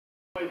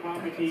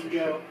Papa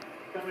Tico,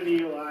 coming to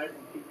you live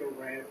from Tico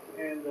Rants,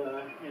 and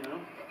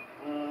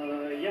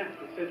yeah,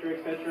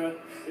 etc.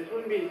 This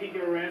wouldn't be a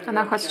Tico Rant.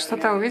 Она хочет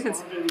что-то увидеть.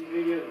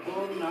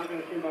 Boom, not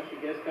gonna stream about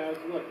your guest house.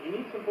 Look, you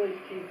need someplace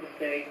cheap to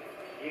stay.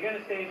 You're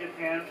gonna stay in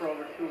Japan for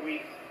over 2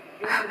 weeks.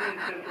 You want to be in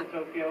central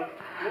Tokyo.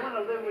 You want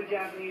to live with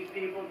Japanese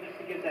people just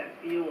to get that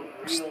feel of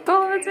real.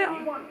 Что она делает?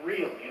 You want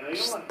real, you know. You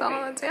don't want Что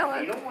она fake.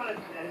 делает? You don't want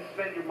to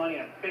spend your money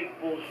on fake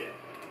bullshit.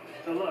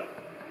 So look,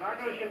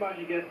 Nago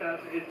Shimbashi Guest House,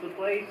 it's the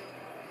place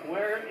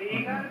where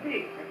you gotta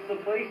be. It's the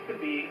place to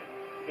be.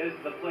 It's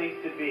the place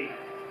to be.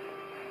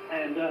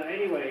 And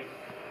anyway,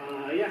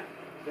 yeah,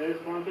 they're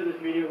sponsored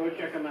this video. Go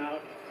check them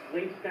out.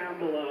 Links down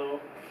below.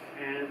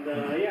 And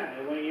yeah,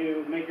 when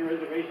you make your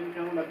reservation,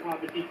 tell them that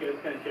Papa Tico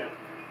sent you.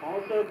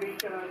 Also, big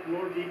shout out to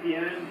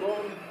NordVPN.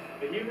 Boom.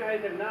 If you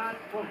guys have not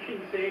fucking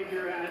saved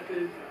your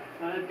asses,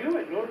 do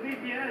it.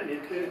 NordVPN.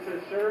 It's a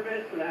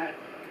service that,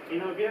 you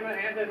know, if you have an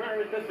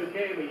antivirus, that's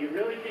okay, but you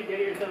really should get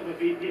yourself a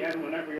VPN whenever you're